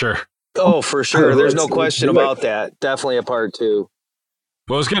 2 for sure. Oh, for sure. There's no question about that. Definitely a part 2.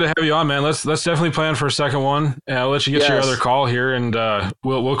 Well, it's good to have you on, man. Let's definitely plan for a second one. I'll let you get your other call here, and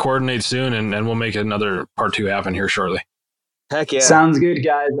we'll coordinate soon, and we'll make another part 2 happen here shortly. Heck yeah. Sounds good,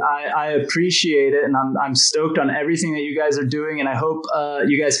 guys. I appreciate it, and I'm stoked on everything that you guys are doing, and I hope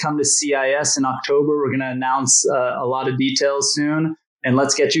you guys come to CIS in October. We're going to announce a lot of details soon, and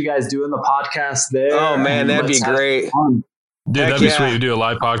let's get you guys doing the podcast there. Oh, man, that'd be great. Dude, that'd be sweet to do a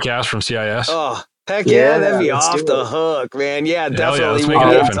live podcast from CIS. Oh, heck yeah, that'd be off the hook, man. Yeah, definitely. We can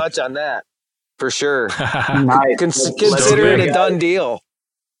get in touch on that for sure. Nice. Consider it a done deal.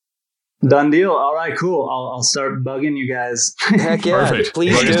 Done deal. All right, cool. I'll start bugging you guys. Heck yeah. Perfect.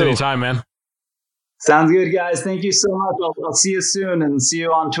 Please Bug us do. anytime, man. Sounds good, guys. Thank you so much. I'll see you soon, and see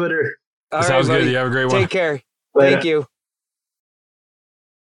you on Twitter. Sounds good. You have a great one. Take care. Later. Thank you.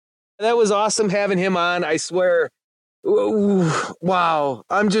 That was awesome having him on. I swear. Ooh, wow.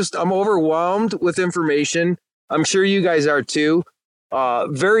 I'm overwhelmed with information. I'm sure you guys are too.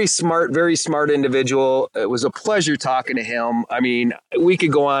 Very smart individual. It was a pleasure talking to him. I mean, we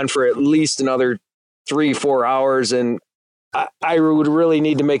could go on for at least another 3-4 hours, and I would really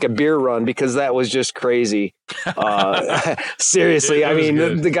need to make a beer run because that was just crazy. Seriously, I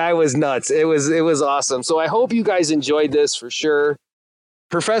mean, the guy was nuts. It was awesome. So I hope you guys enjoyed this for sure.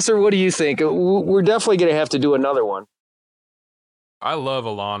 Professor, what do you think? We're definitely going to have to do another one. I love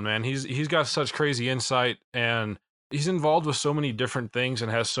Alon, man. He's got such crazy insight, and he's involved with so many different things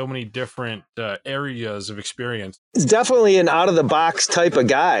and has so many different areas of experience. He's definitely an out-of-the-box type of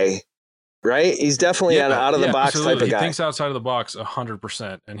guy, right? He's definitely an out-of-the-box type of guy. He thinks outside of the box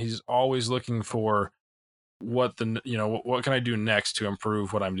 100%, and he's always looking for what can I do next to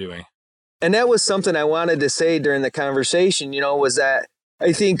improve what I'm doing. And that was something I wanted to say during the conversation, was that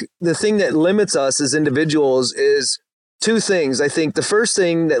I think the thing that limits us as individuals is 2 things. I think the first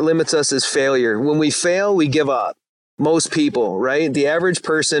thing that limits us is failure. When we fail, we give up. Most people, right? The average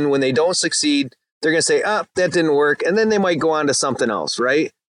person, when they don't succeed, they're going to say, that didn't work. And then they might go on to something else,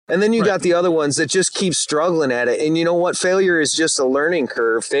 right? And then you got the other ones that just keep struggling at it. And you know what? Failure is just a learning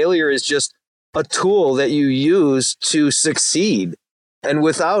curve. Failure is just a tool that you use to succeed. And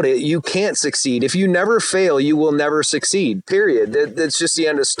without it, you can't succeed. If you never fail, you will never succeed, period. That's just the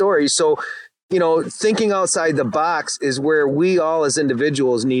end of the story. So, thinking outside the box is where we all as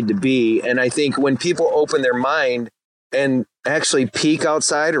individuals need to be. And I think when people open their mind and actually peek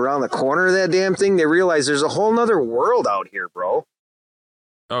outside around the corner of that damn thing, they realize there's a whole nother world out here, bro.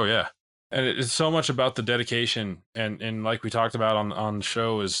 Oh, yeah. And it's so much about the dedication. And like we talked about on the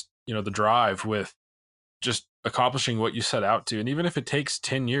show is, the drive with just accomplishing what you set out to. And even if it takes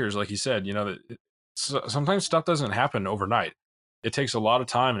 10 years, like you said, sometimes stuff doesn't happen overnight. It takes a lot of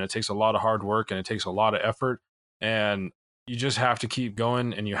time, and it takes a lot of hard work, and it takes a lot of effort. And you just have to keep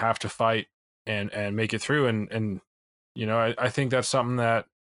going, and you have to fight and make it through. And I think that's something that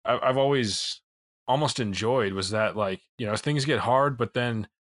I've always almost enjoyed, was that, like, things get hard, but then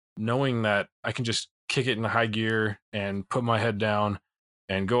knowing that I can just kick it in high gear and put my head down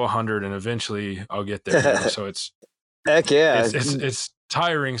and go 100, and eventually I'll get there. So it's heck yeah. It's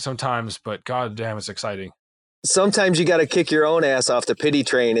tiring sometimes, but god damn, it's exciting. Sometimes you got to kick your own ass off the pity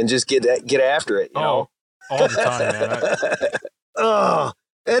train and just get after it. All the time, man.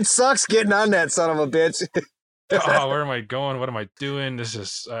 It sucks getting on that son of a bitch. Where am I going? What am I doing? This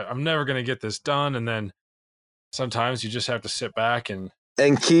is I'm never gonna get this done. And then sometimes you just have to sit back and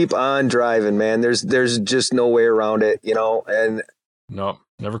keep on driving, man. There's just no way around it, And no,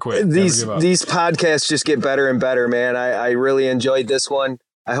 never quit. These podcasts just get better and better, man. I really enjoyed this one.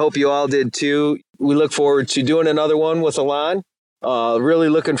 I hope you all did too. We look forward to doing another one with Alon. Really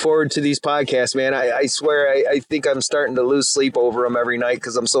looking forward to these podcasts, man. I swear, I think I'm starting to lose sleep over them every night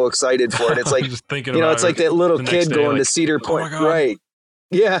because I'm so excited for it. It's like, just thinking it's like that little kid going to Cedar Point, right?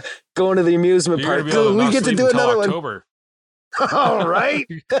 Yeah, going to the amusement park. We get to do another October. One. All right.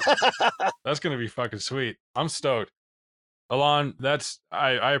 That's going to be fucking sweet. I'm stoked. Alon,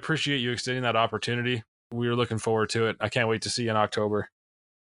 I appreciate you extending that opportunity. We were looking forward to it. I can't wait to see you in October.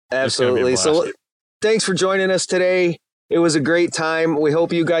 Absolutely. So thanks for joining us today. It was a great time. We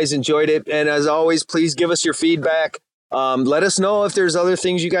hope you guys enjoyed it. And as always, please give us your feedback. Let us know if there's other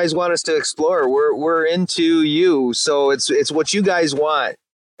things you guys want us to explore. We're into you, so it's what you guys want.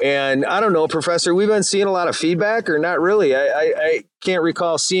 And I don't know, Professor, we've been seeing a lot of feedback, or not really. I can't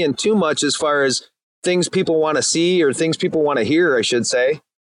recall seeing too much as far as things people want to see or things people want to hear, I should say.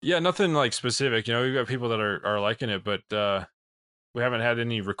 Yeah, nothing like specific. We've got people that are liking it, but we haven't had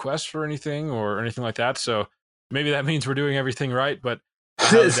any requests for anything or anything like that. So maybe that means we're doing everything right, but I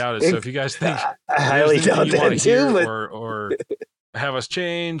highly doubt it. So if you guys think I highly doubt that too, or have us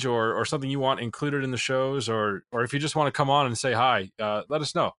change or something you want included in the shows, or if you just want to come on and say hi, let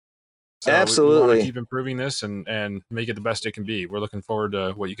us know. So absolutely. We want to keep improving this and make it the best it can be. We're looking forward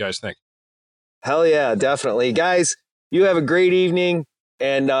to what you guys think. Hell yeah, definitely. Guys, you have a great evening.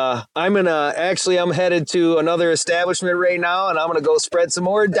 And I'm headed to another establishment right now, and I'm going to go spread some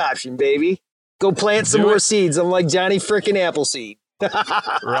more adoption, baby. Go plant some more seeds. I'm like Johnny frickin' Appleseed.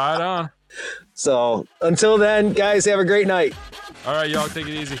 Right on. So until then, guys, have a great night. All right, y'all, take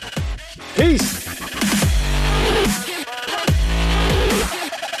it easy. Peace.